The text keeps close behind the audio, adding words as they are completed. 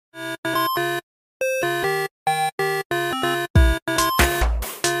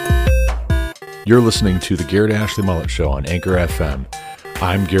You're listening to the Garrett Ashley Mullet Show on Anchor FM.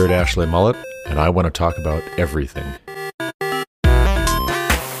 I'm Garrett Ashley Mullet, and I want to talk about everything.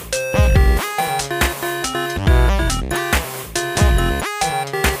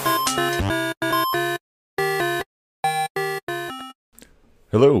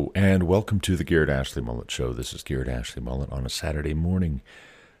 Hello, and welcome to the Garrett Ashley Mullet Show. This is Garrett Ashley Mullet on a Saturday morning,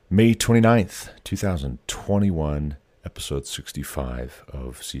 May 29th, 2021, episode 65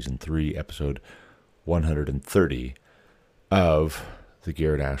 of Season 3, episode 130 of the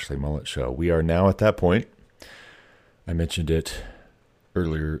Garrett Ashley Mullet Show. We are now at that point. I mentioned it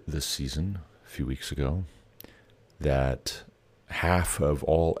earlier this season, a few weeks ago, that half of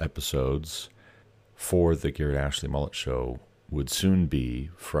all episodes for the Garrett Ashley Mullet Show would soon be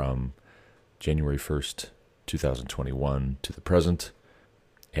from January 1st, 2021 to the present.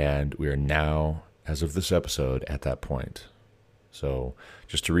 And we are now, as of this episode, at that point. So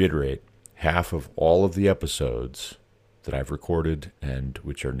just to reiterate, half of all of the episodes that I've recorded and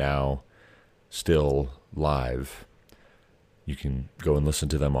which are now still live, you can go and listen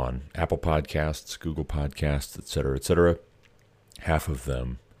to them on Apple Podcasts, Google Podcasts, etc., etc. Half of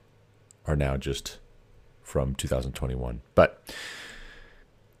them are now just from 2021. But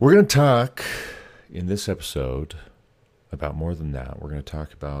we're going to talk in this episode about more than that. We're going to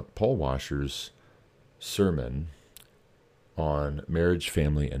talk about Paul Washer's sermon on marriage,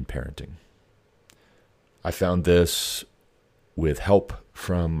 family, and parenting. I found this with help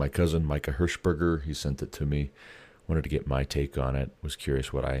from my cousin Micah Hirschberger. He sent it to me, wanted to get my take on it, was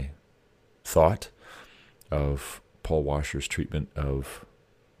curious what I thought of Paul Washer's treatment of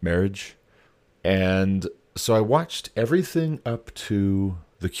marriage. And so I watched everything up to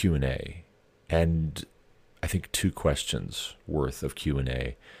the Q&A, and I think 2 questions worth of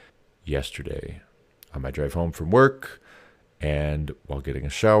Q&A yesterday on my drive home from work and while getting a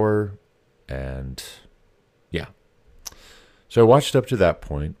shower, and yeah. So I watched up to that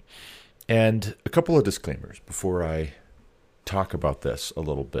point, and a couple of disclaimers before I talk about this a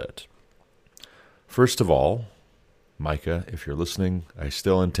little bit. First of all, Micah, if you're listening, I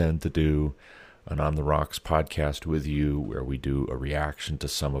still intend to do an On the Rocks podcast with you where we do a reaction to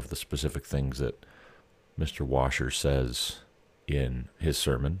some of the specific things that Mr. Washer says in his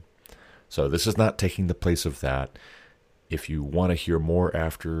sermon. So this is not taking the place of that. If you want to hear more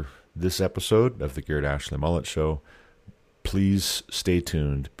after this episode of the Garrett Ashley Mullet Show, please stay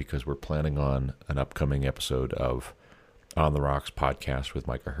tuned because we're planning on an upcoming episode of On the Rocks podcast with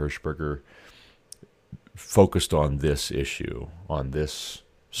Micah Hirschberger focused on this issue, on this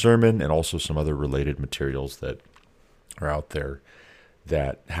sermon, and also some other related materials that are out there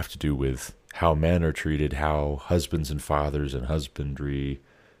that have to do with how men are treated, how husbands and fathers and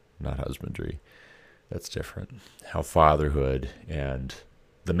not husbandry, that's different, how fatherhood and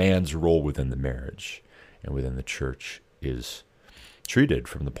the man's role within the marriage and within the church is treated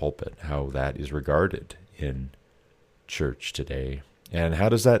from the pulpit, how that is regarded in church today, and how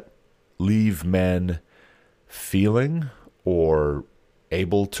does that leave men feeling or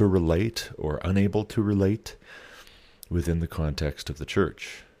able to relate or unable to relate within the context of the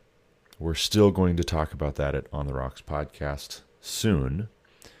church. We're still going to talk about that at On the Rocks podcast soon,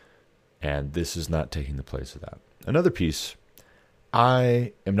 and this is not taking the place of that. Another piece,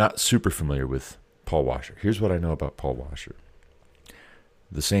 I am not super familiar with Paul Washer. Here's what I know about Paul Washer.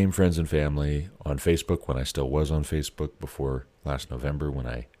 The same friends and family on Facebook when I still was on Facebook before last November when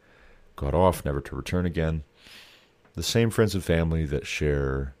I got off, never to return again. The same friends and family that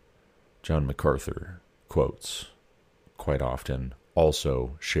share John MacArthur quotes quite often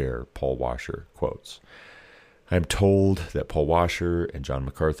also share Paul Washer quotes. I'm told that Paul Washer and John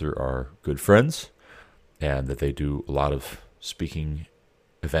MacArthur are good friends and that they do a lot of speaking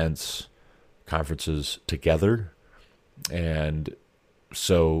events, conferences together. And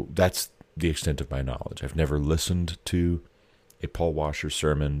so that's the extent of my knowledge. I've never listened to a Paul Washer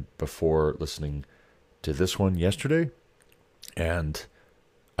sermon before listening to this one yesterday, and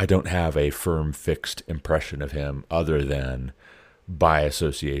I don't have a firm, fixed impression of him other than by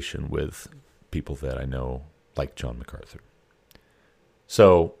association with people that I know, like John MacArthur.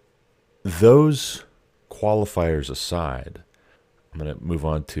 So those qualifiers aside, I'm going to move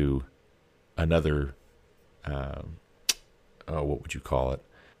on to another, what would you call it?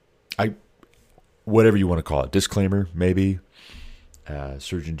 Whatever you want to call it, disclaimer, maybe,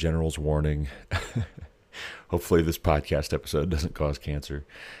 Surgeon General's warning. Hopefully this podcast episode doesn't cause cancer,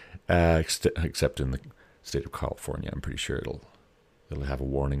 except in the state of California. I'm pretty sure it'll have a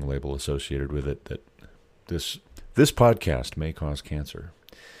warning label associated with it that this podcast may cause cancer.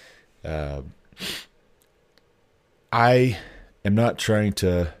 I am not trying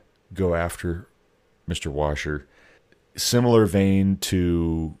to go after Mr. Washer. Similar vein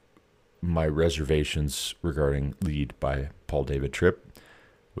to my reservations regarding Lead by Paul David Tripp,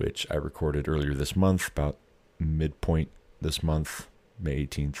 which I recorded earlier this month, about midpoint this month, May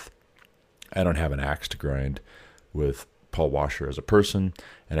 18th. I don't have an axe to grind with Paul Washer as a person,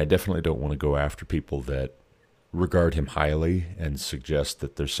 and I definitely don't want to go after people that regard him highly and suggest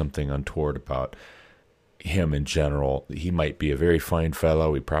that there's something untoward about him in general. He might be a very fine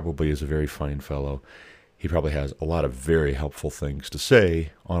fellow. He probably is a very fine fellow. He probably has a lot of very helpful things to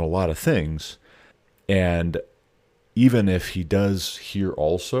say on a lot of things. And even if he does here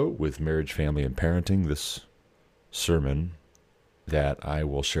also with Marriage, Family, and Parenting, this sermon that I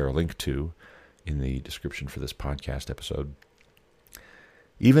will share a link to in the description for this podcast episode,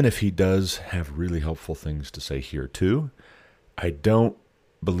 even if he does have really helpful things to say here too, I don't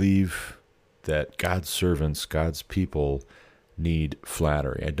believe that God's servants, God's people, need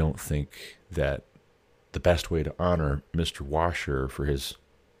flattery. I don't think that the best way to honor Mr. Washer for his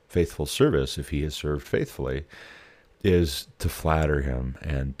faithful service, if he has served faithfully, is to flatter him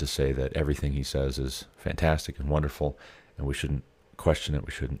and to say that everything he says is fantastic and wonderful, and we shouldn't question it,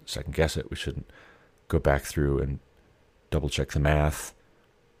 we shouldn't second guess it, we shouldn't go back through and double check the math.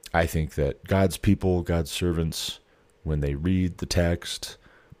 I think that God's people, God's servants, when they read the text,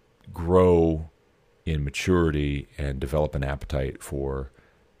 grow in maturity and develop an appetite for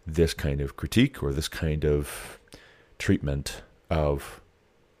this kind of critique or this kind of treatment of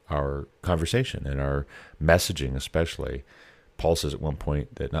our conversation and our messaging especially. Paul says at one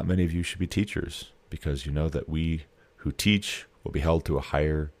point that not many of you should be teachers because you know that we who teach will be held to a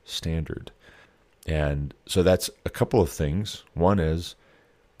higher standard. And so that's a couple of things. One is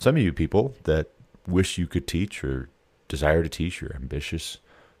some of you people that wish you could teach or desire to teach, you're ambitious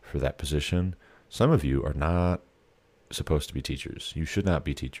for that position. Some of you are not supposed to be teachers. You should not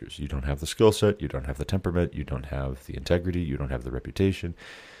be teachers. You don't have the skill set. You don't have the temperament. You don't have the integrity. You don't have the reputation.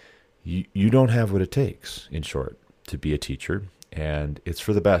 You don't have what it takes, in short, to be a teacher. And it's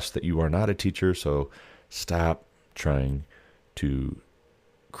for the best that you are not a teacher, so stop trying to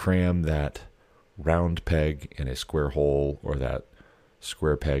cram that round peg in a square hole or that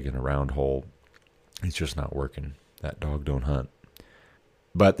square peg in a round hole. It's just not working. That dog don't hunt.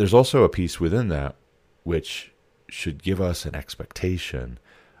 But there's also a piece within that which should give us an expectation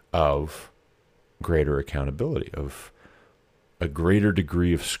of greater accountability, of a greater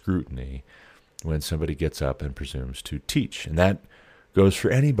degree of scrutiny when somebody gets up and presumes to teach. And that goes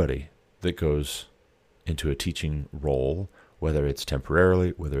for anybody that goes into a teaching role, whether it's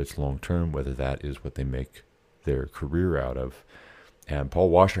temporarily, whether it's long-term, whether that is what they make their career out of. And Paul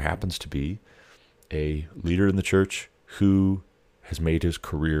Washer happens to be a leader in the church who has made his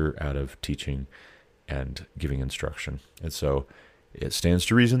career out of teaching and giving instruction. And so it stands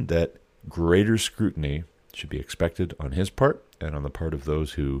to reason that greater scrutiny should be expected on his part and on the part of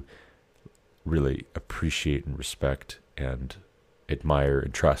those who really appreciate and respect and admire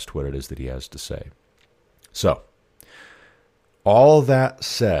and trust what it is that he has to say. So, all that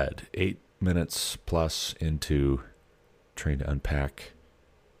said, 8 minutes plus into trying to unpack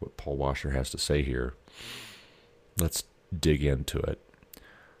what Paul Washer has to say here, let's dig into it.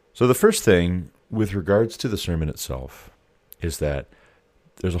 So the first thing with regards to the sermon itself is that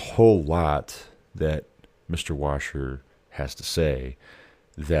there's a whole lot that Mr. Washer has to say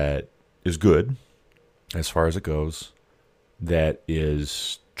that is good as far as it goes, that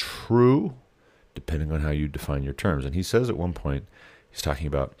is true depending on how you define your terms. And he says at one point, he's talking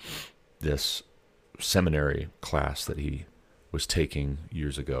about this seminary class that he was taking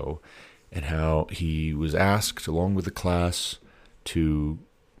years ago and how he was asked along with the class to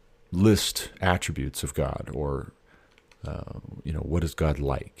list attributes of God or, what is God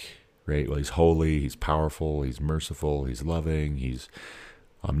like, right? Well, he's holy, he's powerful, he's merciful, he's loving, he's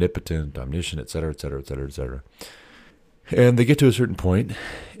omnipotent, omniscient, et cetera, et cetera, et cetera, et cetera. And they get to a certain point,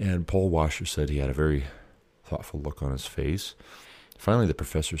 and Paul Washer said he had a very thoughtful look on his face. Finally, the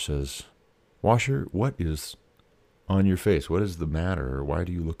professor says, "Washer, what is on your face? What is the matter? Or why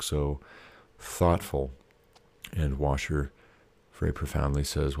do you look so thoughtful?" And Washer very profoundly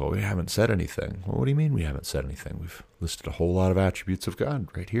says, "Well, we haven't said anything." "Well, what do you mean we haven't said anything? We've listed a whole lot of attributes of God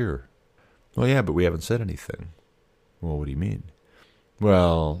right here." "Well, yeah, but we haven't said anything." "Well, what do you mean?"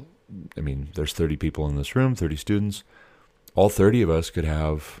 "Well, there's 30 people in this room, 30 students. All 30 of us could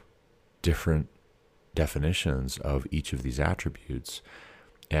have different definitions of each of these attributes.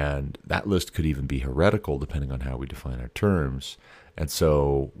 And that list could even be heretical depending on how we define our terms. And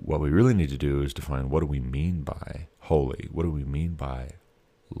so what we really need to do is define what do we mean by holy? What do we mean by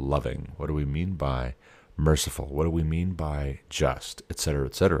loving? What do we mean by merciful? What do we mean by just, et cetera,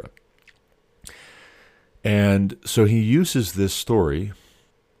 et cetera? And so he uses this story,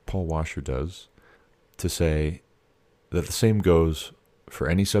 Paul Washer does, to say that the same goes for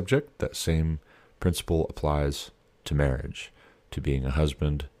any subject. That same principle applies to marriage, to being a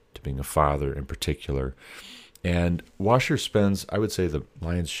husband, to being a father in particular. And Washer spends, I would say, the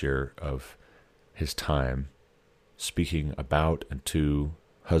lion's share of his time speaking about and to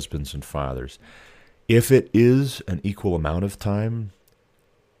husbands and fathers. If it is an equal amount of time,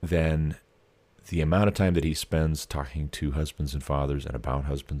 then the amount of time that he spends talking to husbands and fathers and about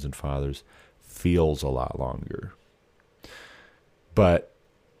husbands and fathers feels a lot longer. But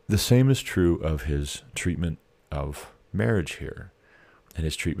the same is true of his treatment of marriage here and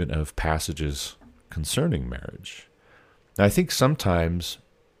his treatment of passages concerning marriage. Now, I think sometimes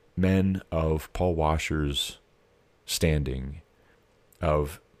men of Paul Washer's standing,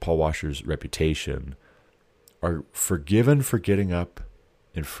 of Paul Washer's reputation, are forgiven for getting up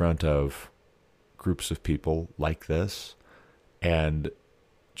in front of groups of people like this and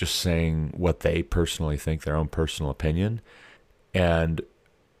just saying what they personally think, their own personal opinion. And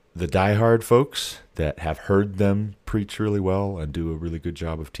the diehard folks that have heard them preach really well and do a really good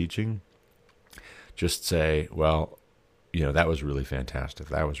job of teaching just say, well, that was really fantastic.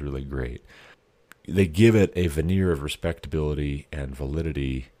 That was really great. They give it a veneer of respectability and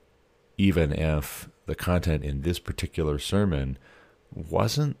validity, even if the content in this particular sermon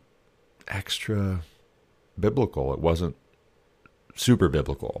wasn't extra biblical. It wasn't super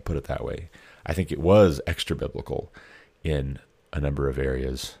biblical, I'll put it that way. I think it was extra biblical in a number of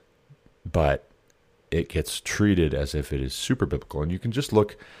areas, but it gets treated as if it is super biblical. And you can just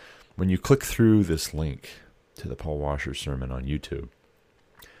look, when you click through this link to the Paul Washer sermon on YouTube,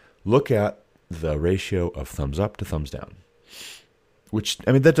 look at the ratio of thumbs up to thumbs down, which,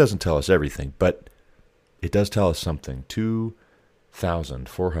 that doesn't tell us everything, but it does tell us something.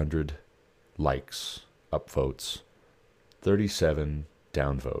 2,400 likes, upvotes, 37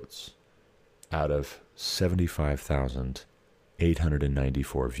 downvotes out of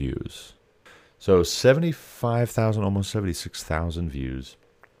 75,894 views. So 75,000, almost 76,000 views,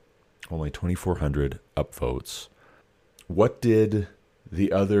 only 2,400 upvotes. What did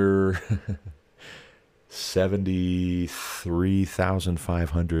the other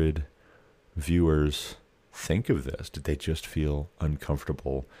 73,500 viewers think of this? Did they just feel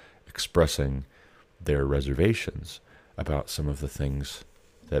uncomfortable expressing their reservations about some of the things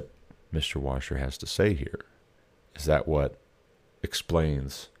that Mr. Washer has to say here? Is that what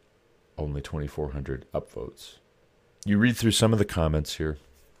explains only 2,400 upvotes? You read through some of the comments here,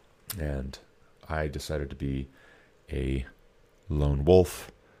 and I decided to be a lone wolf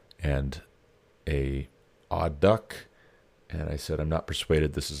and a odd duck, and I said I'm not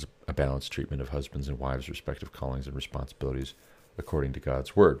persuaded this is a balanced treatment of husbands and wives' respective callings and responsibilities according to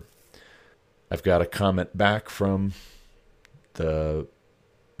God's word. I've got a comment back from the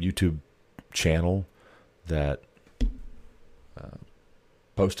YouTube channel that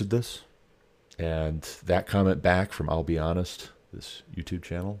posted this, and that comment back from I'll Be Honest, this YouTube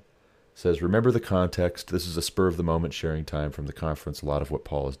channel, says, remember the context. This is a spur-of-the-moment sharing time from the conference. A lot of what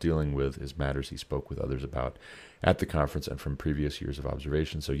Paul is dealing with is matters he spoke with others about at the conference and from previous years of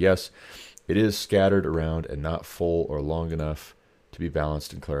observation. So yes, it is scattered around and not full or long enough to be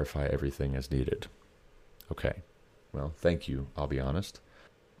balanced and clarify everything as needed. Okay, well, thank you, I'll Be Honest.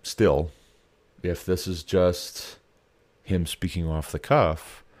 Still, if this is just him speaking off the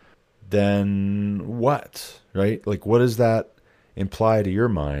cuff, then what, right? Like, what does that imply to your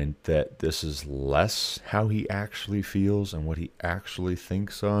mind, that this is less how he actually feels and what he actually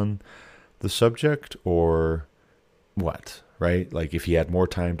thinks on the subject, or what, right? Like, if he had more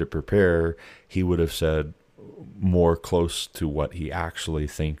time to prepare, he would have said more close to what he actually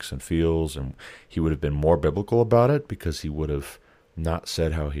thinks and feels, and he would have been more biblical about it, because he would have not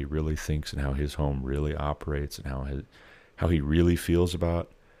said how he really thinks and how his home really operates and how he really feels about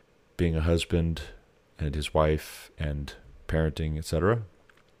being a husband and his wife and parenting, etc.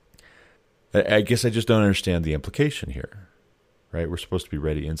 I guess I just don't understand the implication here, right? We're supposed to be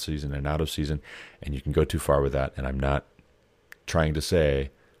ready in season and out of season, and you can go too far with that. And I'm not trying to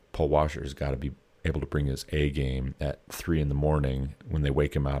say Paul Washer has got to be able to bring his A game at 3 a.m. when they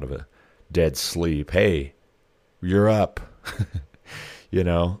wake him out of a dead sleep. Hey, you're up.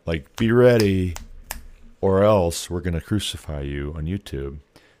 Like, be ready, or else we're going to crucify you on YouTube.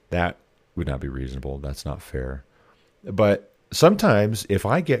 That would not be reasonable. That's not fair. But sometimes if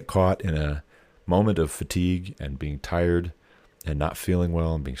I get caught in a moment of fatigue and being tired and not feeling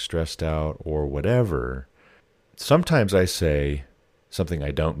well and being stressed out or whatever, sometimes I say something I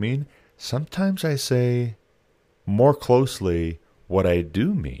don't mean. Sometimes I say more closely what I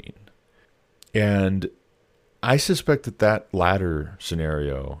do mean. And I suspect that latter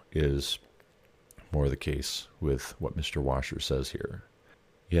scenario is more the case with what Mr. Washer says here.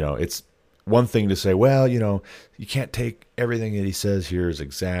 It's one thing to say, well, you can't take everything that he says here as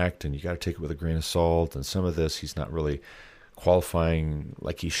exact, and you got to take it with a grain of salt, and some of this he's not really qualifying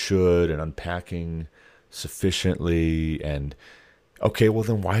like he should and unpacking sufficiently. And okay, well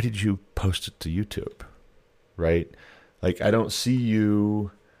then why did you post it to YouTube? Right? Like, I don't see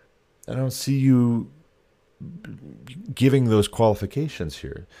you giving those qualifications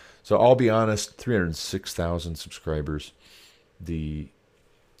here. So I'll be honest, 306,000 subscribers. The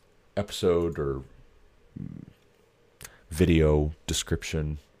episode or video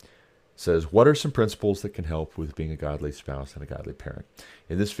description says, what are some principles that can help with being a godly spouse and a godly parent?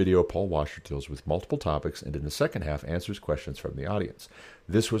 In this video, Paul Washer deals with multiple topics, and in the second half answers questions from the audience.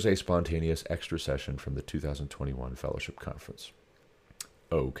 This was a spontaneous extra session from the 2021 Fellowship Conference.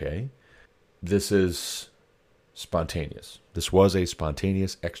 Okay. This is spontaneous. This was a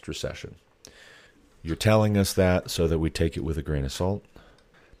spontaneous extra session. You're telling us that so that we take it with a grain of salt?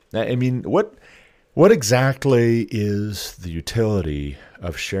 I mean, what exactly is the utility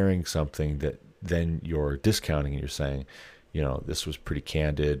of sharing something that then you're discounting and you're saying, this was pretty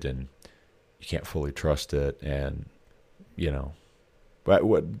candid and you can't fully trust it, and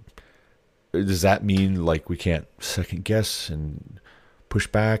what does that mean? Like, we can't second guess and push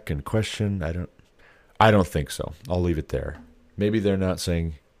back and question? I don't think so. I'll leave it there. Maybe they're not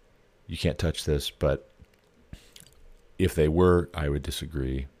saying you can't touch this, but if they were, I would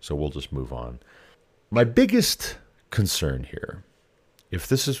disagree. So we'll just move on. My biggest concern here, if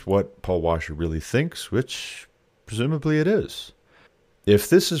this is what Paul Washer really thinks, which presumably it is, if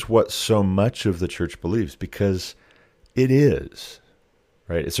this is what so much of the church believes, because it is,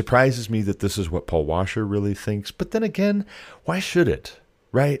 right? It surprises me that this is what Paul Washer really thinks, but then again, why should it,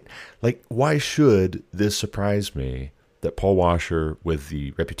 right? Like, why should this surprise me that Paul Washer, with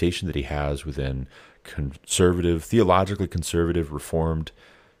the reputation that he has within conservative, theologically conservative, reformed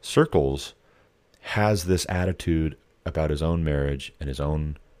circles, has this attitude about his own marriage and his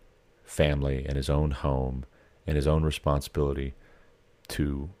own family and his own home and his own responsibility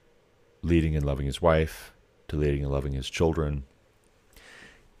to leading and loving his wife, to leading and loving his children?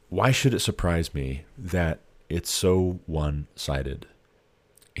 Why should it surprise me that it's so one-sided?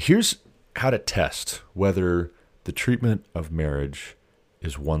 Here's how to test whether the treatment of marriage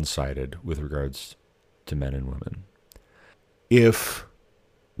is one-sided with regards to men and women. If,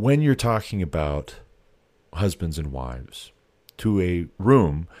 when you're talking about husbands and wives, to a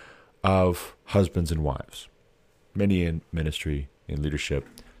room of husbands and wives, many in ministry, in leadership,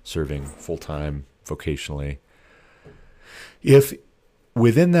 serving full-time, vocationally, if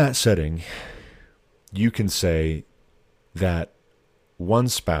within that setting you can say that one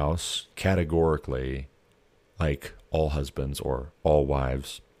spouse categorically, like all husbands or all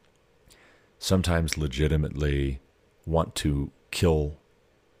wives, sometimes legitimately want to kill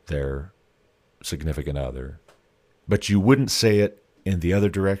their significant other, but you wouldn't say it in the other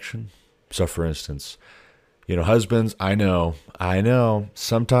direction. So for instance, husbands, I know,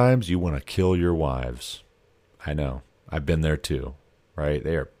 sometimes you want to kill your wives. I know. I've been there too, right?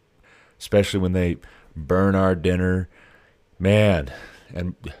 They are, especially when they burn our dinner, man,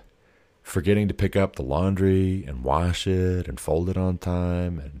 and forgetting to pick up the laundry and wash it and fold it on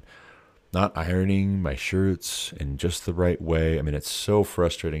time and not ironing my shirts in just the right way. I mean, it's so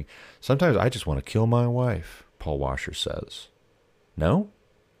frustrating. Sometimes I just want to kill my wife, Paul Washer says. No.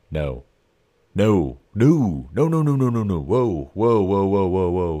 Whoa.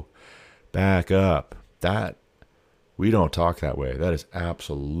 Back up. We don't talk that way. That is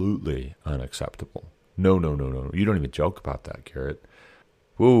absolutely unacceptable. No. You don't even joke about that, Garrett.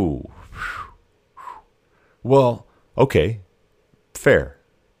 Whoa. Well, okay. Fair.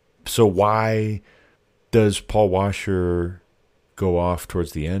 So why does Paul Washer go off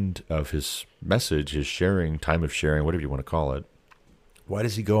towards the end of his message, his sharing, time of sharing, whatever you want to call it? Why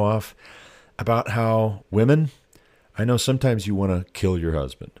does he go off about how women, I know sometimes you want to kill your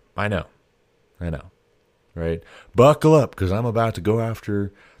husband. I know. Right? Buckle up, because I'm about to go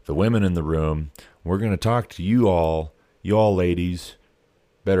after the women in the room. We're going to talk to you all ladies.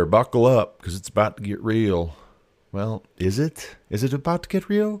 Better buckle up, because it's about to get real. Well, is it? Is it about to get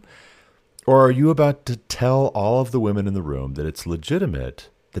real? Or are you about to tell all of the women in the room that it's legitimate,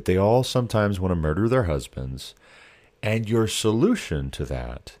 that they all sometimes want to murder their husbands, and your solution to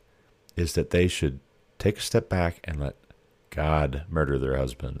that is that they should take a step back and let God murder their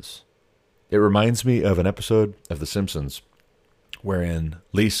husbands? It reminds me of an episode of The Simpsons wherein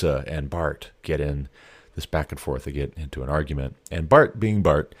Lisa and Bart get in this back and forth. They get into an argument. And Bart, being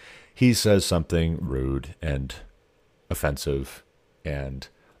Bart, he says something rude and offensive, and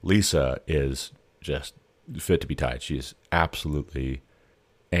Lisa is just fit to be tied. She's absolutely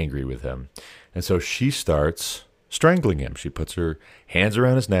angry with him. And so she starts strangling him. She puts her hands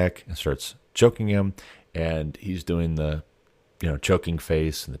around his neck and starts choking him, and he's doing the choking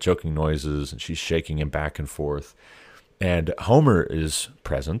face and the choking noises, and she's shaking him back and forth. And Homer is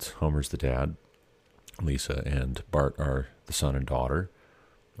present. Homer's the dad. Lisa and Bart are the son and daughter,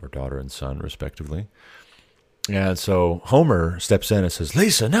 or daughter and son, respectively. And so Homer steps in and says,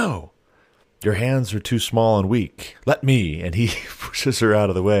 "Lisa, no! Your hands are too small and weak. Let me." And he pushes her out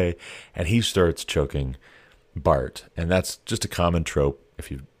of the way, and he starts choking Bart. And that's just a common trope.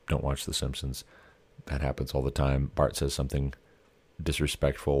 If you don't watch The Simpsons, that happens all the time. Bart says something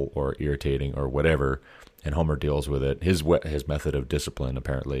disrespectful or irritating or whatever, and Homer deals with it. His method of discipline,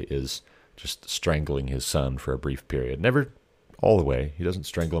 apparently, is just strangling his son for a brief period. Never all the way. He doesn't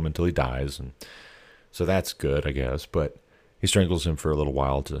strangle him until he dies, and so that's good, I guess. But he strangles him for a little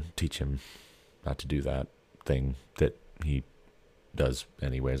while to teach him not to do that thing that he does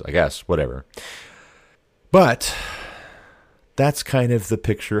anyways, I guess, whatever. But that's kind of the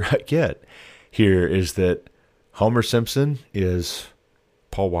picture I get here, is that Homer Simpson is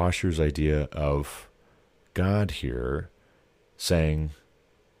Paul Washer's idea of God here saying,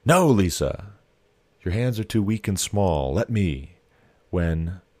 "No, Lisa, your hands are too weak and small. Let me,"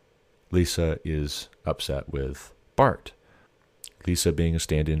 when Lisa is upset with Bart. Lisa being a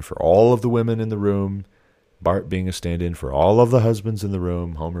stand-in for all of the women in the room, Bart being a stand-in for all of the husbands in the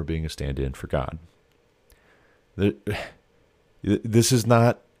room, Homer being a stand-in for God. This is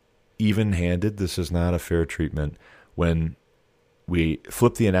not even-handed. This is not a fair treatment. When we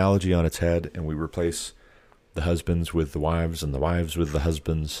flip the analogy on its head and we replace the husbands with the wives and the wives with the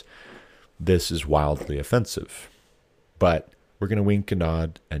husbands, this is wildly offensive. But we're going to wink and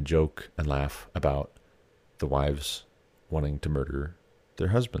nod and joke and laugh about the wives wanting to murder their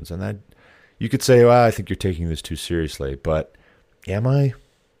husbands. And that, you could say, well, I think you're taking this too seriously, but am I?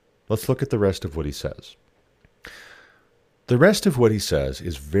 Let's look at the rest of what he says. The rest of what he says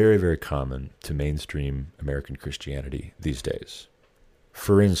is very, very common to mainstream American Christianity these days.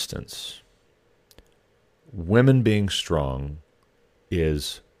 For instance, women being strong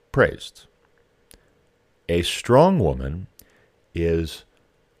is praised. A strong woman is,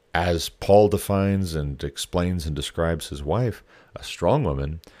 as Paul defines and explains and describes his wife, a strong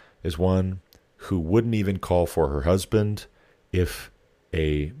woman is one who wouldn't even call for her husband if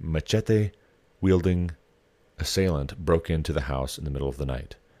a machete-wielding assailant broke into the house in the middle of the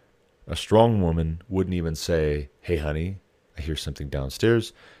night. A strong woman wouldn't even say, "Hey, honey, I hear something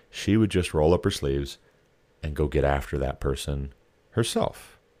downstairs." She would just roll up her sleeves and go get after that person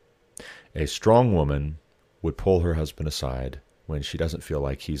herself. A strong woman would pull her husband aside when she doesn't feel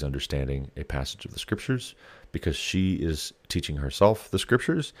like he's understanding a passage of the scriptures, because she is teaching herself the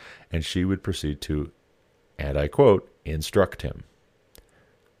scriptures, and she would proceed to, and I quote, instruct him.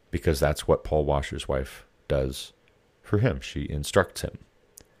 Because that's what Paul Washer's wife does for him. She instructs him.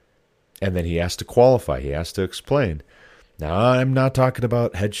 And then he has to qualify. He has to explain. Now, I'm not talking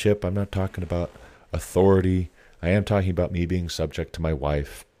about headship. I'm not talking about authority. I am talking about me being subject to my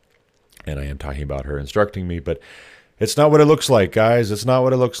wife. And I am talking about her instructing me. But it's not what it looks like, guys. It's not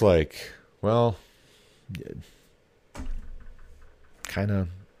what it looks like. Well, kind of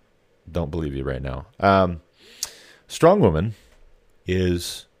don't believe you right now. Strong woman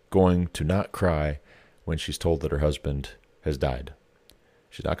is going to not cry when she's told that her husband has died.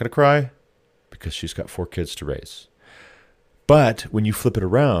 She's not going to cry because she's got 4 kids to raise. But when you flip it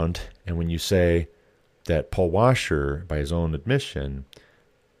around and when you say that Paul Washer, by his own admission,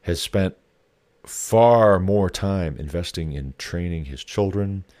 has spent far more time investing in training his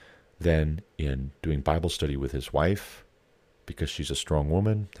children than in doing Bible study with his wife, because she's a strong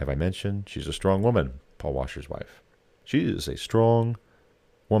woman. Have I mentioned she's a strong woman, Paul Washer's wife? She is a strong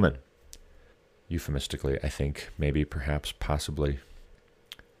woman. Euphemistically, I think, maybe, perhaps, possibly.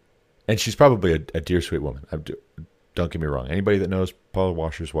 And she's probably a dear, sweet woman. Don't get me wrong. Anybody that knows Paul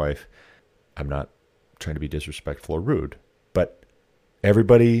Washer's wife, I'm not trying to be disrespectful or rude, but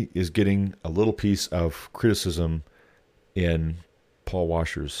everybody is getting a little piece of criticism in Paul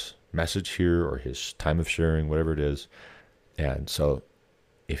Washer's message here, or his time of sharing, whatever it is. And so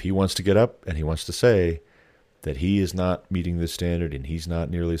if he wants to get up and he wants to say that he is not meeting this standard and he's not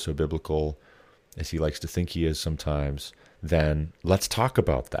nearly so biblical as he likes to think he is sometimes, then let's talk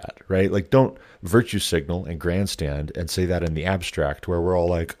about that, right? Like, don't virtue signal and grandstand and say that in the abstract where we're all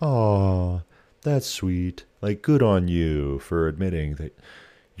like, oh, that's sweet. Like, good on you for admitting that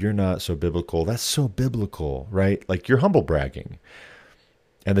you're not so biblical. That's so biblical, right? Like, you're humble bragging.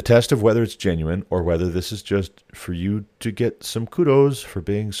 And the test of whether it's genuine or whether this is just for you to get some kudos for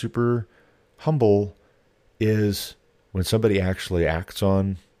being super humble is when somebody actually acts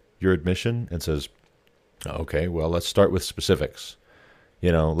on your admission and says, okay, well, let's start with specifics.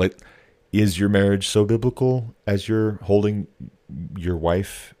 Like, is your marriage so biblical as you're holding your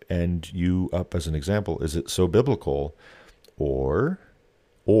wife and you up as an example? Is it so biblical? Or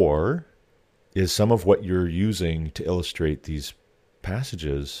is some of what you're using to illustrate these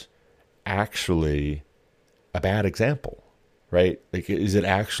passages actually a bad example, right? Like, is it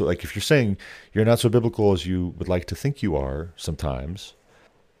actually, like, if you're saying you're not so biblical as you would like to think you are sometimes,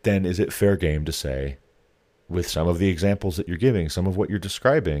 then is it fair game to say, with some of the examples that you're giving, some of what you're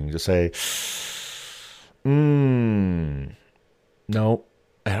describing, to say, no,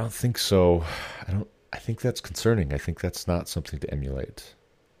 I don't think so. I think that's concerning. I think that's not something to emulate.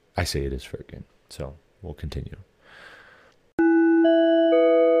 I say it is fair game. So we'll continue.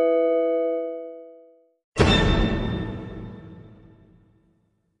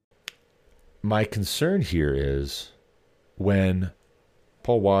 My concern here is when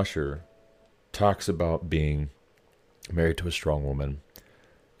Paul Washer talks about being married to a strong woman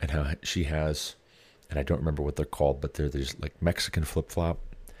and how she has, and I don't remember what they're called, but they're these like Mexican flip-flop,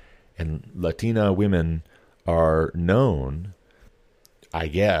 and Latina women are known, I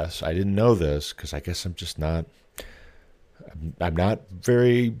guess, I didn't know this because I guess I'm not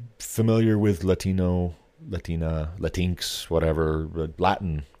very familiar with Latinx, whatever,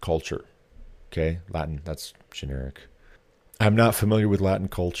 Latin culture. Okay, Latin, that's generic. I'm not familiar with Latin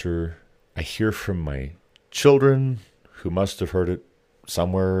culture. I hear from my children, who must have heard it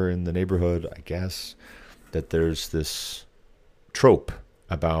somewhere in the neighborhood, I guess, that there's this trope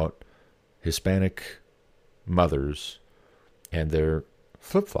about Hispanic mothers and their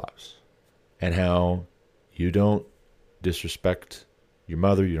flip-flops, and how you don't disrespect your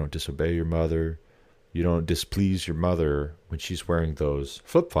mother, you don't disobey your mother, you don't displease your mother when she's wearing those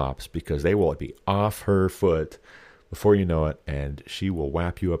flip-flops, because they will be off her foot before you know it, and she will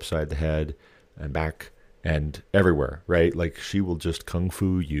whap you upside the head and back and everywhere, right? Like, she will just kung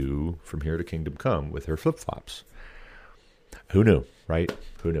fu you from here to kingdom come with her flip-flops. Who knew, right?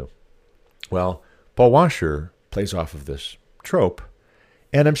 Who knew? Well, Paul Washer plays off of this trope,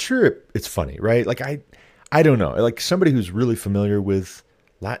 and I'm sure it's funny, right? Like, I don't know. Like, somebody who's really familiar with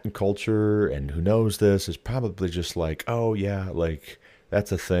Latin culture and who knows this is probably just like, oh yeah, like,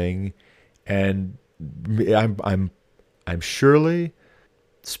 that's a thing. And I'm surely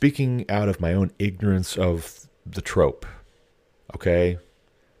speaking out of my own ignorance of the trope, okay?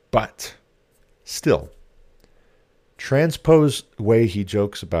 But still, transpose the way he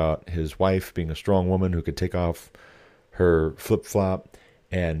jokes about his wife being a strong woman who could take off her flip-flop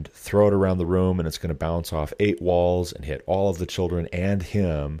and throw it around the room, and it's going to bounce off 8 walls and hit all of the children and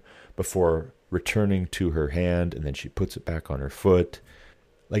him before returning to her hand, and then she puts it back on her foot.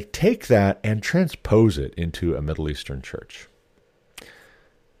 Like, take that and transpose it into a Middle Eastern church.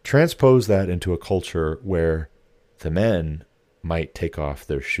 Transpose that into a culture where the men might take off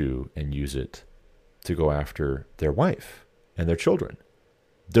their shoe and use it to go after their wife and their children.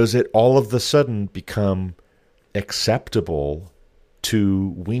 Does it all of a sudden become acceptable to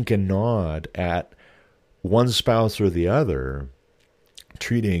wink and nod at one spouse or the other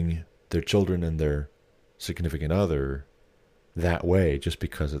treating their children and their significant other that way just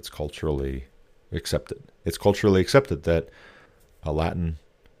because it's culturally accepted? It's culturally accepted that a Latin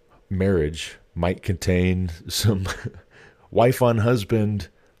marriage might contain some wife on husband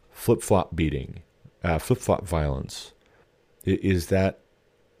flip-flop beating, flip-flop violence. Is that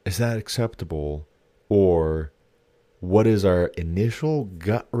acceptable? Or what is our initial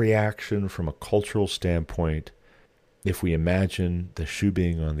gut reaction from a cultural standpoint if we imagine the shoe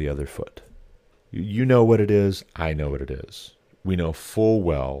being on the other foot? You know what it is. I know what it is. We know full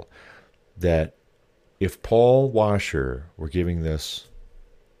well that if Paul Washer were giving this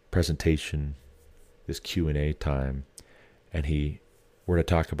presentation, this Q&A time, and he were to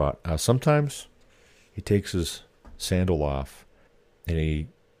talk about how sometimes he takes his sandal off and he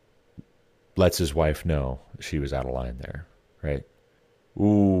lets his wife know she was out of line there, right?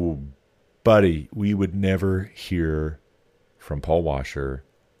 Ooh, buddy, we would never hear from Paul Washer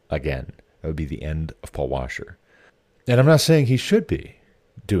again. That would be the end of Paul Washer. And I'm not saying he should be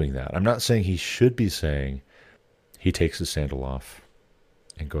doing that. I'm not saying he should be saying he takes his sandal off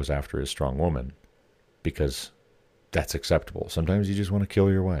and goes after his strong woman because that's acceptable. Sometimes you just want to kill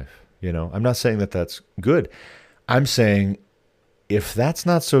your wife. I'm not saying that that's good. I'm saying if that's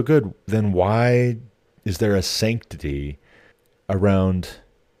not so good, then why is there a sanctity around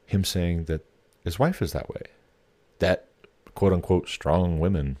him saying that his wife is that way? That quote unquote strong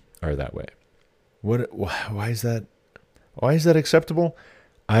women are that way. Why is that? Why is that acceptable?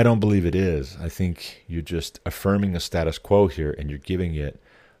 I don't believe it is. I think you're just affirming a status quo here, and you're giving it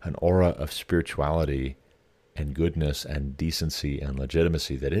an aura of spirituality and goodness and decency and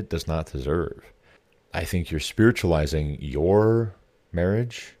legitimacy that it does not deserve. I think you're spiritualizing your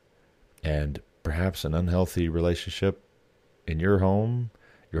marriage and perhaps an unhealthy relationship in your home.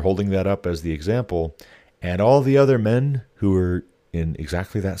 You're holding that up as the example, and all the other men who are in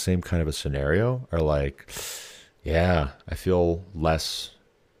exactly that same kind of a scenario are like, yeah, I feel less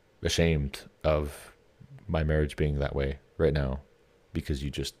ashamed of my marriage being that way right now because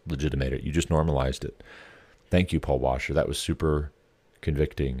you just legitimated it. You just normalized it. Thank you, Paul Washer. That was super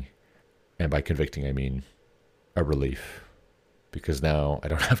convicting. And by convicting, I mean a relief, because now I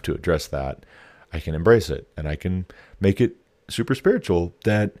don't have to address that. I can embrace it, and I can make it super spiritual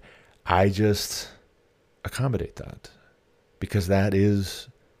that I just accommodate that, because that is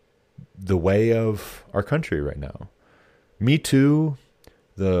the way of our country right now. Me Too,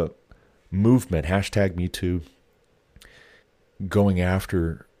 the movement, hashtag Me Too, going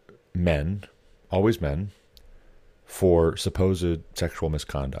after men, always men, for supposed sexual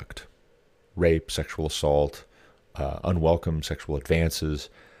misconduct, rape, sexual assault, unwelcome sexual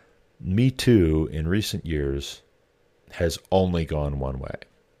advances. Me Too, in recent years, has only gone one way.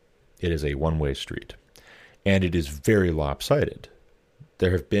 It is a one-way street. And it is very lopsided. There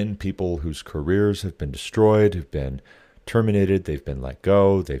have been people whose careers have been destroyed, have been terminated, they've been let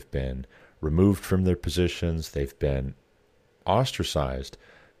go, they've been removed from their positions, they've been ostracized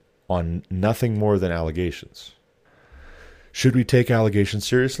on nothing more than allegations. Should we take allegations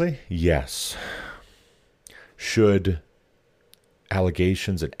seriously? Yes. Should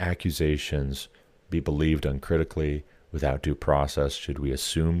allegations and accusations be believed uncritically without due process? Should we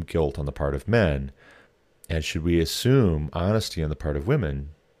assume guilt on the part of men? And should we assume honesty on the part of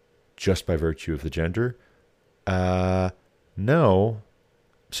women just by virtue of the gender? No.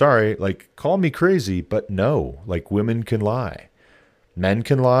 Sorry, call me crazy, but no. Women can lie. Men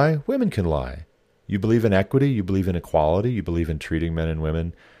can lie, women can lie. You believe in equity, you believe in equality, you believe in treating men and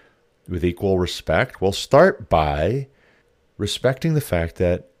women with equal respect. Well, start by respecting the fact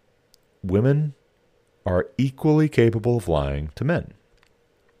that women are equally capable of lying to men.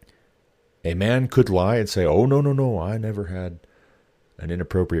 A man could lie and say, oh, no, I never had an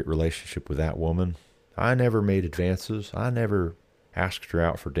inappropriate relationship with that woman. I never made advances. I never asked her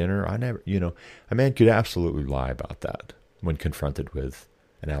out for dinner. A man could absolutely lie about that when confronted with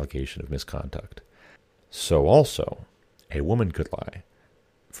an allegation of misconduct. So also, a woman could lie.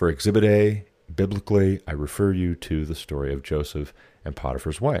 For Exhibit A, biblically, I refer you to the story of Joseph and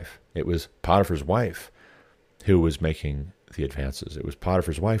Potiphar's wife. It was Potiphar's wife who was making the advances. It was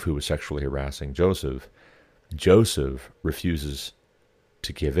Potiphar's wife who was sexually harassing Joseph. Joseph refuses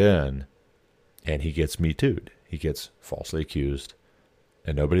to give in, and he gets Me Too'd. He gets falsely accused,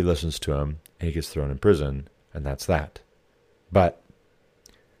 and nobody listens to him, and he gets thrown in prison, and that's that. But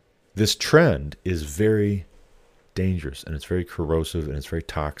this trend is very dangerous, and it's very corrosive, and it's very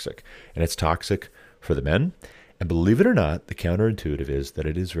toxic. And it's toxic for the men, and believe it or not, the counterintuitive is that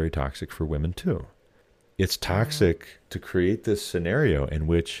it is very toxic for women too. It's toxic to create this scenario in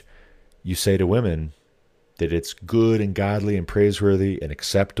which you say to women that it's good and godly and praiseworthy and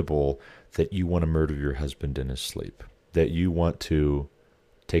acceptable that you want to murder your husband in his sleep, that you want to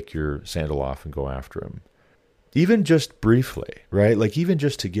take your sandal off and go after him. Even just briefly, right? Even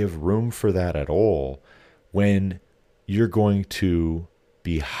just to give room for that at all, when you're going to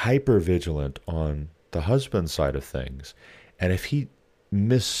be hyper vigilant on the husband's side of things. And if he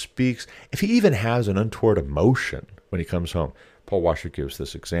misspeaks, if he even has an untoward emotion when he comes home, Paul Washer gives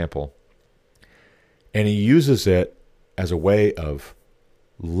this example, and he uses it as a way of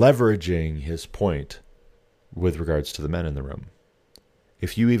leveraging his point with regards to the men in the room.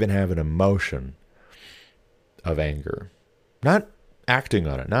 If you even have an emotion of anger, not acting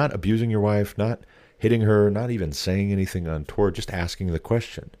on it, not abusing your wife, not hitting her, not even saying anything untoward, just asking the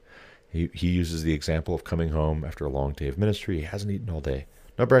question. He uses the example of coming home after a long day of ministry. He hasn't eaten all day.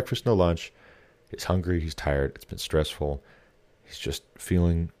 No breakfast, no lunch. He's hungry, he's tired, it's been stressful. He's just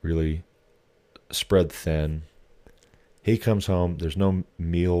feeling really spread thin. He comes home, there's no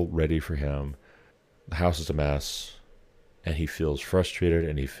meal ready for him. The house is a mess, and he feels frustrated,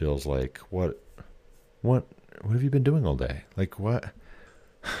 and he feels like, what have you been doing all day? What?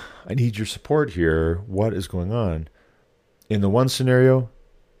 I need your support here. What is going on? In the one scenario,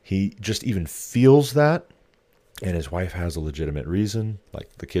 he just even feels that, and his wife has a legitimate reason,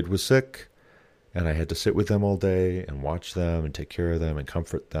 the kid was sick, and I had to sit with them all day and watch them and take care of them and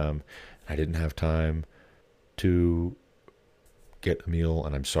comfort them. I didn't have time to get a meal,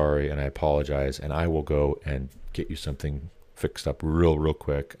 and I'm sorry, and I apologize, and I will go and get you something fixed up real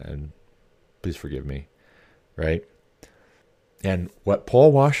quick, and please forgive me, right? And what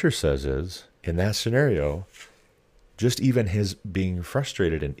Paul Washer says is, in that scenario, just even his being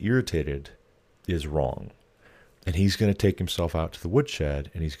frustrated and irritated is wrong. And he's going to take himself out to the woodshed,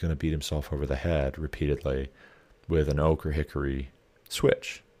 and he's going to beat himself over the head repeatedly with an oak or hickory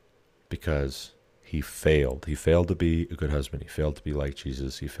switch, because he failed. He failed to be a good husband. He failed to be like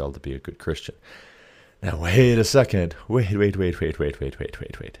Jesus. He failed to be a good Christian. Now, wait a second. Wait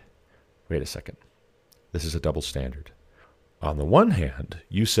a second. This is a double standard. On the one hand,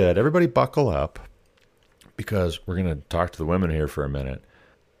 you said, everybody buckle up, because we're going to talk to the women here for a minute.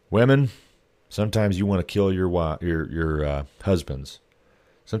 Women, sometimes you want to kill your husbands.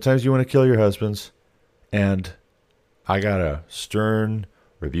 Sometimes you want to kill your husbands, and I got a stern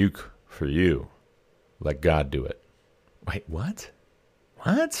rebuke for you. Let God do it. Wait, what?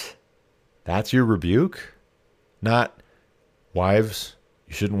 What? That's your rebuke? Not, wives,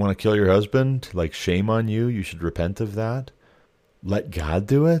 you shouldn't want to kill your husband? Like, shame on you. You should repent of that. Let God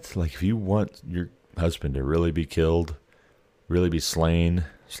do it? Like, if you want your husband to really be killed, really be slaying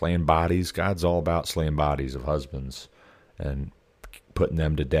bodies, God's all about slaying bodies of husbands and putting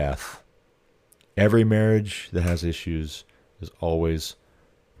them to death. Every marriage that has issues is always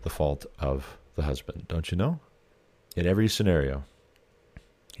the fault of the husband, don't you know? In every scenario.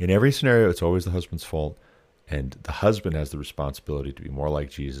 It's always the husband's fault, and the husband has the responsibility to be more like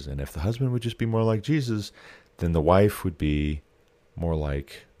Jesus. And if the husband would just be more like Jesus, then the wife would be more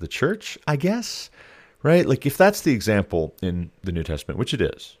like the church, I guess, right? Like, if that's the example in the New Testament, which it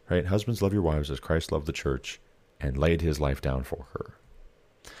is, right? Husbands, love your wives as Christ loved the church and laid his life down for her.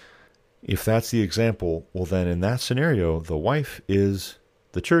 If that's the example, well, then in that scenario, the wife is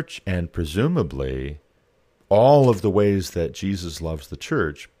the church, and presumably all of the ways that Jesus loves the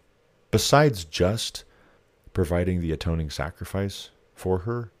church, besides just providing the atoning sacrifice for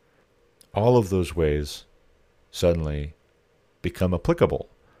her, all of those ways suddenly become applicable.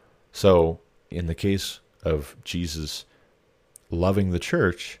 So in the case of Jesus loving the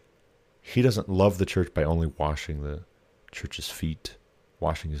church, he doesn't love the church by only washing the church's feet,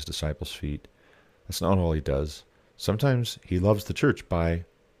 washing his disciples' feet. That's not all he does. Sometimes he loves the church by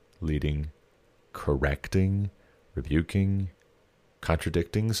leading, correcting, rebuking,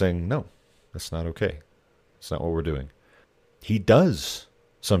 contradicting, saying, no, that's not okay. That's not what we're doing. He does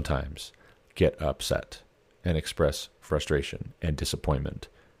sometimes get upset and express frustration and disappointment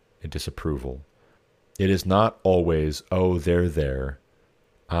and disapproval. It is not always, oh, they're there.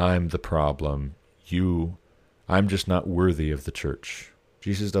 I'm the problem. I'm just not worthy of the church.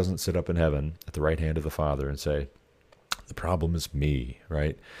 Jesus doesn't sit up in heaven at the right hand of the Father and say, the problem is me,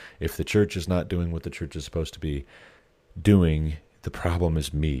 right? If the church is not doing what the church is supposed to be doing, the problem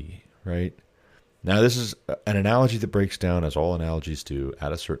is me, right? Now, this is an analogy that breaks down, as all analogies do,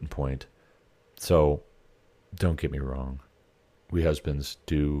 at a certain point. So, don't get me wrong. We husbands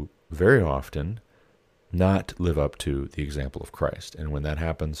do very often not live up to the example of Christ. And when that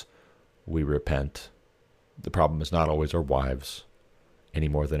happens, we repent. The problem is not always our wives, any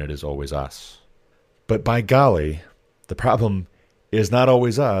more than it is always us. But by golly, the problem is not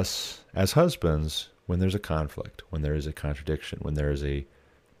always us as husbands when there's a conflict, when there is a contradiction, when there is a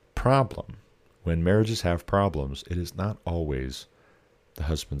problem. When marriages have problems, it is not always the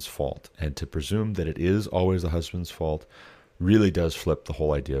husband's fault. And to presume that it is always the husband's fault really does flip the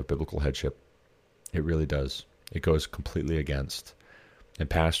whole idea of biblical headship. It really does. It goes completely against. And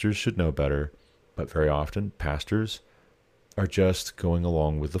pastors should know better, but very often pastors are just going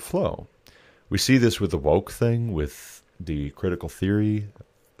along with the flow. We see this with the woke thing, with the critical theory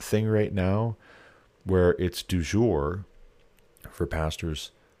thing right now, where it's du jour for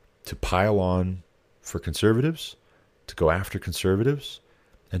pastors to pile on for conservatives, to go after conservatives,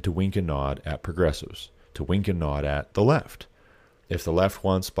 and to wink and nod at progressives, to wink and nod at the left. If the left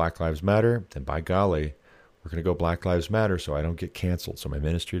wants Black Lives Matter, then by golly, we're going to go Black Lives Matter so I don't get canceled, so my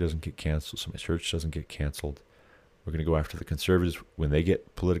ministry doesn't get canceled, so my church doesn't get canceled. We're going to go after the conservatives when they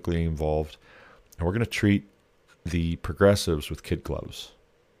get politically involved, and we're going to treat the progressives with kid gloves,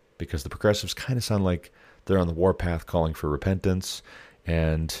 because the progressives kind of sound like they're on the warpath calling for repentance.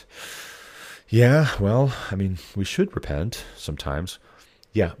 And yeah, well, I mean, we should repent sometimes.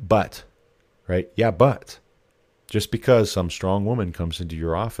 Yeah, but, right? Yeah, but just because some strong woman comes into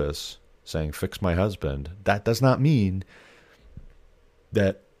your office saying, fix my husband, that does not mean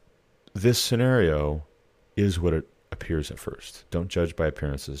that this scenario is what it appears at first. Don't judge by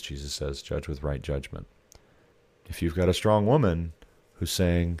appearances, Jesus says. Judge with right judgment. If you've got a strong woman who's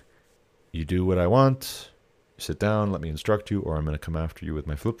saying, you do what I want, sit down, let me instruct you, or I'm going to come after you with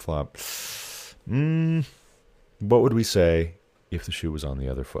my flip-flop. What would we say if the shoe was on the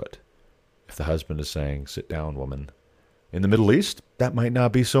other foot? If the husband is saying, sit down, woman. In the Middle East, that might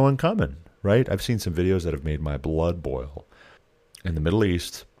not be so uncommon, right? I've seen some videos that have made my blood boil. In the Middle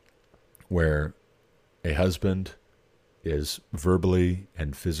East, where a husband is verbally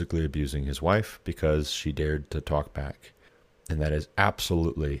and physically abusing his wife because she dared to talk back. And that is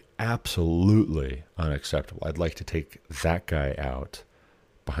absolutely, absolutely unacceptable. I'd like to take that guy out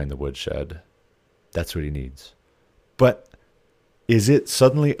behind the woodshed. That's what he needs. But is it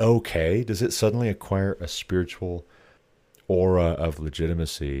suddenly okay? Does it suddenly acquire a spiritual aura of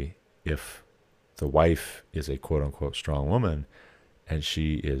legitimacy if the wife is a quote-unquote strong woman and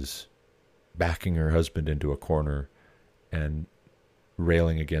she is backing her husband into a corner and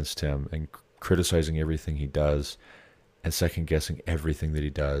railing against him and criticizing everything he does and second-guessing everything that he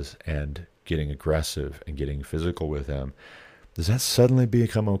does and getting aggressive and getting physical with him? Does that suddenly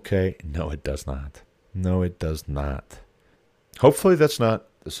become okay? No, it does not. No, it does not. Hopefully that's not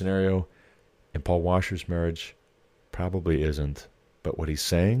the scenario in Paul Washer's marriage. Probably isn't. But what he's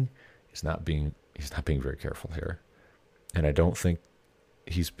saying is he's not being very careful here. And I don't think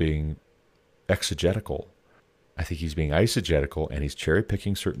he's being exegetical. I think he's being eisegetical, and he's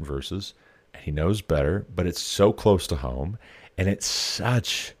cherry-picking certain verses, and he knows better, but it's so close to home, and it's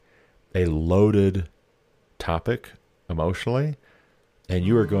such a loaded topic emotionally, and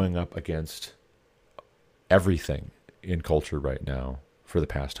you are going up against everything in culture right now for the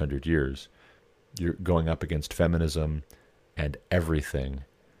past 100 years. You're going up against feminism and everything,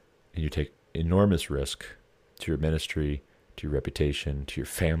 and you take enormous risk to your ministry, to your reputation, to your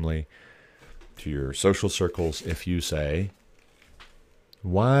family, to your social circles if you say,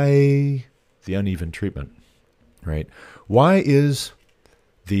 why the uneven treatment, right? Why is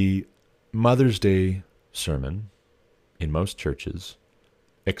the Mother's Day sermon in most churches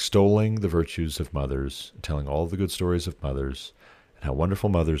extolling the virtues of mothers, telling all the good stories of mothers, and how wonderful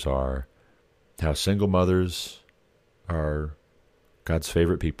mothers are, how single mothers are God's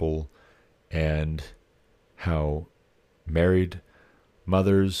favorite people, and how married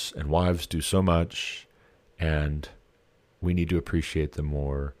mothers and wives do so much, and we need to appreciate them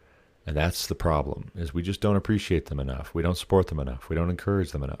more. And that's the problem, is we just don't appreciate them enough. We don't support them enough. We don't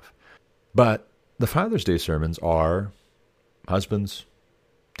encourage them enough. But the Father's Day sermons are, husbands,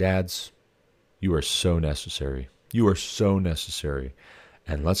 dads, you are so necessary. You are so necessary.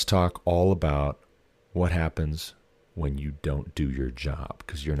 And let's talk all about what happens when you don't do your job,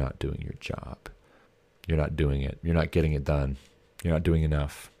 because you're not doing your job. You're not doing it. You're not getting it done. You're not doing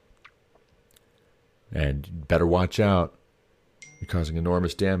enough. And you better watch out. You're causing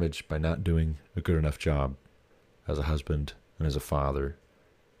enormous damage by not doing a good enough job as a husband and as a father.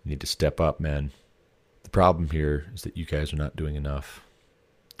 You need to step up, man. The problem here is that you guys are not doing enough.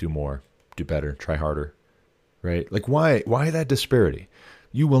 Do more. Do better. Try harder. Right? Like, why that disparity?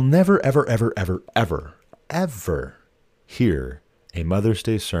 You will never, ever, ever, ever, ever, ever hear a Mother's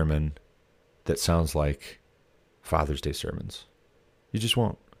Day sermon that sounds like Father's Day sermons. You just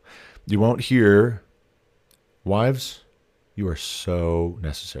won't. You won't hear, wives, you are so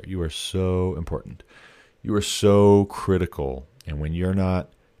necessary. You are so important. You are so critical. And when you're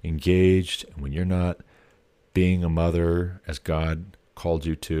not engaged, and when you're not being a mother as God called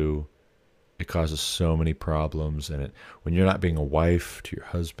you to, it causes so many problems. And when you're not being a wife to your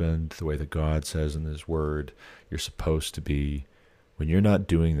husband the way that God says in His Word you're supposed to be, when you're not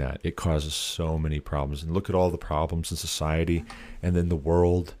doing that, it causes so many problems. And look at all the problems in society and then the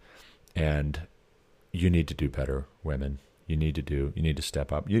world. And you need to do better, women. You need to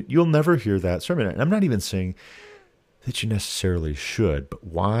step up. You'll never hear that sermon. And I'm not even saying that you necessarily should, but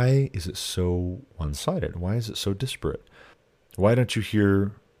why is it so one-sided? Why is it so disparate? Why don't you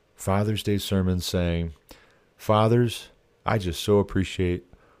hear Father's Day sermons saying, fathers, I just so appreciate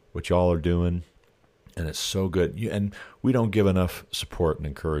what y'all are doing, and it's so good. And we don't give enough support and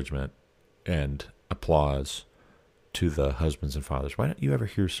encouragement and applause to the husbands and fathers. Why don't you ever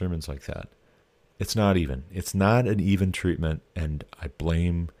hear sermons like that? It's not even. It's not an even treatment, and I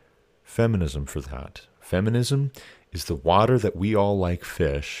blame feminism for that. Feminism is the water that we all, like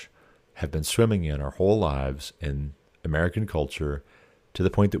fish, have been swimming in our whole lives in American culture to the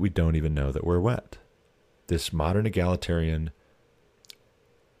point that we don't even know that we're wet. This modern egalitarian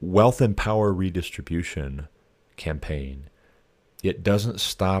wealth and power redistribution campaign, it doesn't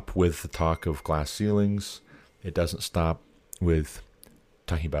stop with the talk of glass ceilings. It doesn't stop with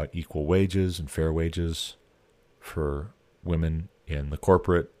talking about equal wages and fair wages for women in the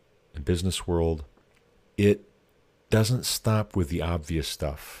corporate and business world. It doesn't stop with the obvious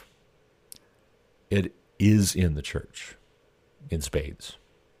stuff. It is in the church in spades.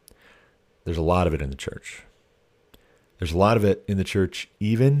 There's a lot of it in the church. There's a lot of it in the church,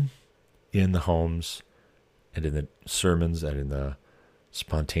 even in the homes and in the sermons and in the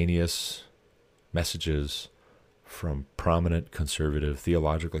spontaneous messages from prominent conservative,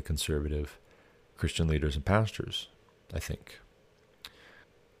 theologically conservative Christian leaders and pastors, I think.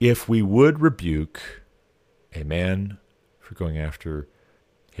 If we would rebuke a man for going after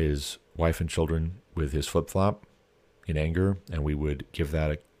his wife and children with his flip-flop in anger, and we would give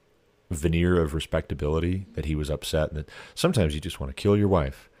that a veneer of respectability that he was upset and that sometimes you just want to kill your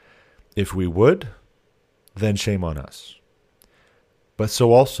wife. If we would, then shame on us. But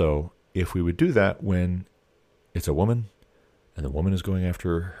so also, if we would do that when it's a woman and the woman is going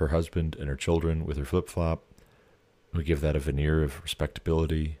after her husband and her children with her flip-flop, we give that a veneer of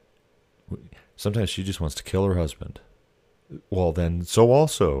respectability. Sometimes she just wants to kill her husband. Well, then, so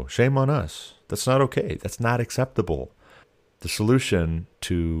also, shame on us. That's not okay. That's not acceptable. The solution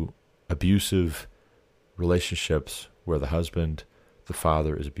to abusive relationships where the husband, the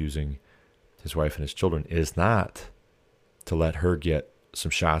father, is abusing his wife and his children is not to let her get some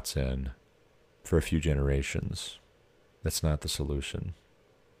shots in for a few generations. That's not the solution.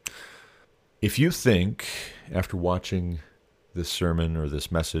 If you think, after watching this sermon or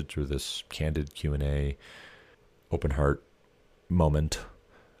this message or this candid Q&A, open heart moment,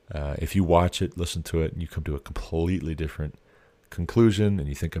 if you watch it, listen to it, and you come to a completely different conclusion and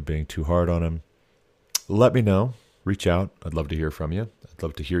you think I'm being too hard on him, let me know. Reach out. I'd love to hear from you. I'd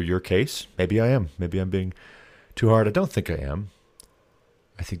love to hear your case. Maybe I am. Maybe I'm being too hard. I don't think I am.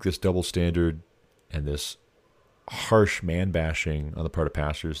 I think this double standard and this harsh man-bashing on the part of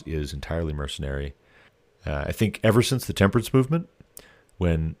pastors is entirely mercenary. I think ever since the temperance movement,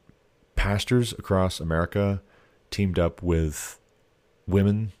 when pastors across America teamed up with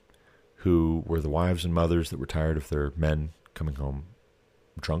women who were the wives and mothers that were tired of their men coming home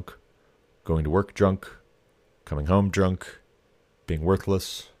drunk, going to work drunk, coming home drunk, being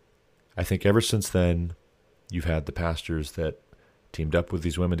worthless. I think ever since then, you've had the pastors that teamed up with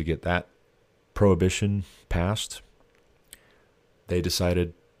these women to get that prohibition passed. They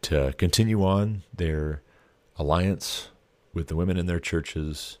decided to continue on their alliance with the women in their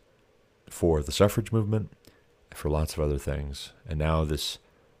churches for the suffrage movement, for lots of other things. And now this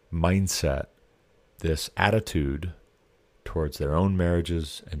mindset, this attitude towards their own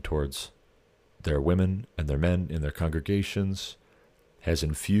marriages and towards their women and their men in their congregations has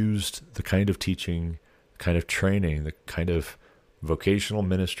infused the kind of teaching, the kind of training, the kind of vocational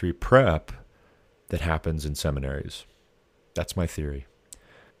ministry prep that happens in seminaries. That's my theory.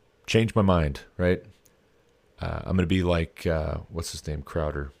 Change my mind, right? I'm going to be like, what's his name,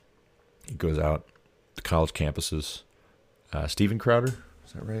 Crowder. He goes out to college campuses. Steven Crowder,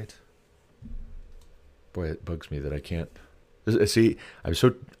 is that right? Boy, it bugs me that I can't. See, I'm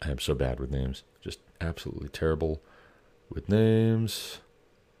so bad with names. Just absolutely terrible with names.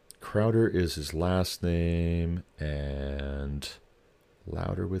 Crowder is his last name, and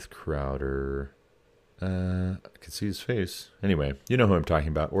Louder with Crowder. I can see his face. Anyway, you know who I'm talking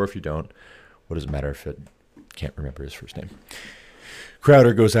about, or if you don't, what does it matter if it can't remember his first name?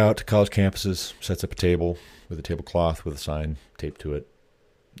 Crowder goes out to college campuses, sets up a table with a tablecloth with a sign taped to it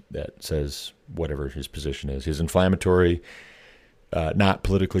that says whatever his position is. His inflammatory, not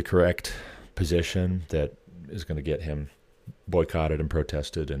politically correct position that is going to get him boycotted and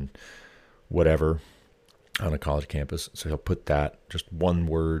protested and whatever on a college campus. So he'll put that, just one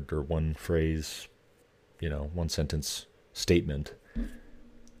word or one phrase, one sentence statement,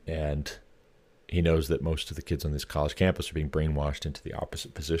 and he knows that most of the kids on this college campus are being brainwashed into the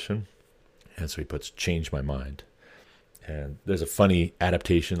opposite position. And so he puts "change my mind." And there's a funny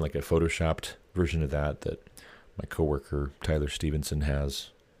adaptation, like a photoshopped version of that my coworker Tyler Stevenson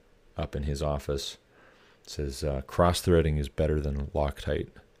has up in his office. It says, cross-threading is better than Loctite,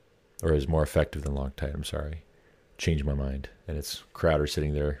 or is more effective than Loctite, I'm sorry. Change my mind. And it's Crowder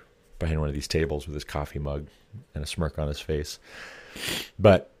sitting there behind one of these tables with his coffee mug and a smirk on his face.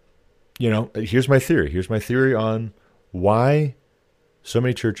 But, here's my theory. Here's my theory on why so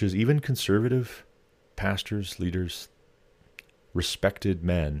many churches, even conservative pastors, leaders, respected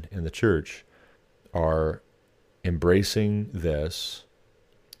men in the church, are embracing this,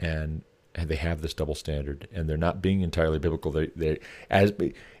 and they have this double standard, and they're not being entirely biblical.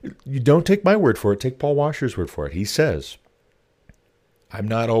 You don't take my word for it. Take Paul Washer's word for it. He says, "I'm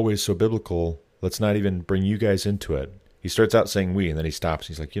not always so biblical. Let's not even bring you guys into it." He starts out saying "we," and then he stops.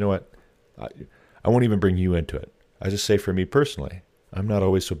 He's like, "You know what? I won't even bring you into it. I just say for me personally, I'm not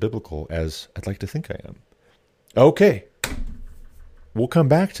always so biblical as I'd like to think I am." Okay. we'll come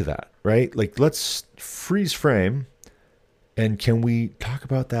back to that, right? Like, let's freeze frame, and can we talk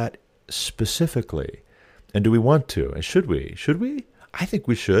about that specifically? And do we want to? And should we? Should we? I think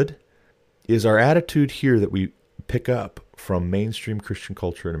we should. Is our attitude here that we pick up from mainstream Christian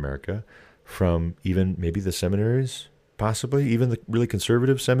culture in America, from even maybe the seminaries, possibly, even the really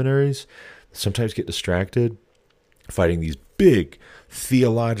conservative seminaries, sometimes get distracted fighting these big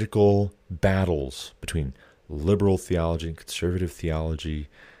theological battles between liberal theology and conservative theology,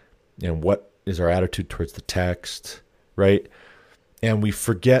 and what is our attitude towards the text, right? And we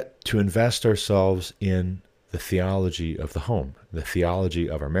forget to invest ourselves in the theology of the home, the theology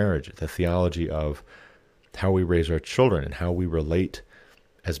of our marriage, the theology of how we raise our children and how we relate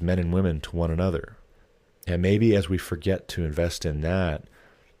as men and women to one another. And maybe as we forget to invest in that,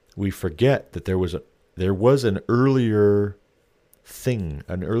 we forget that there was an earlier thing,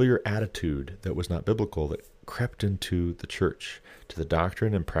 an earlier attitude that was not biblical that crept into the church, to the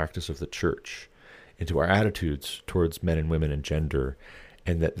doctrine and practice of the church, into our attitudes towards men and women and gender,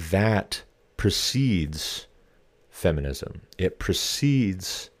 and that precedes feminism. It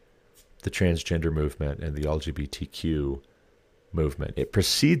precedes the transgender movement and the LGBTQ movement. It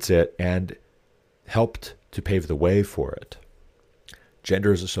precedes it and helped to pave the way for it.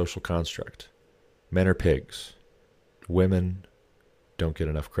 Gender is a social construct. Men are pigs. Women don't get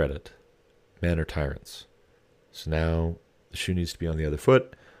enough credit. Men are tyrants. So now the shoe needs to be on the other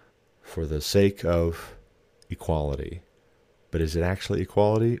foot for the sake of equality. But is it actually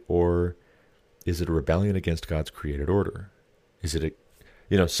equality, or is it a rebellion against God's created order? Is it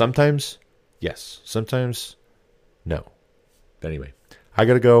sometimes yes, sometimes no. But anyway, I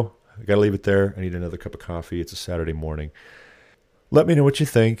got to go. I got to leave it there. I need another cup of coffee. It's a Saturday morning. Let me know what you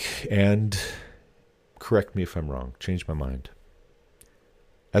think and correct me if I'm wrong. Change my mind.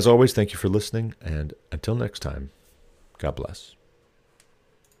 As always, thank you for listening, and until next time, God bless.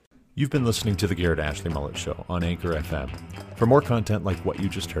 You've been listening to The Garrett Ashley Mullet Show on Anchor FM. For more content like what you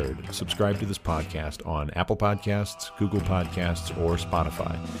just heard, subscribe to this podcast on Apple Podcasts, Google Podcasts, or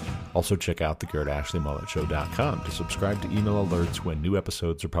Spotify. Also check out thegarrettashleymulletshow.com to subscribe to email alerts when new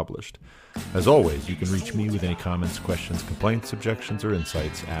episodes are published. As always, you can reach me with any comments, questions, complaints, objections, or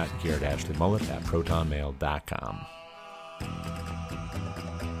insights at garrettashleyMullet@protonmail.com.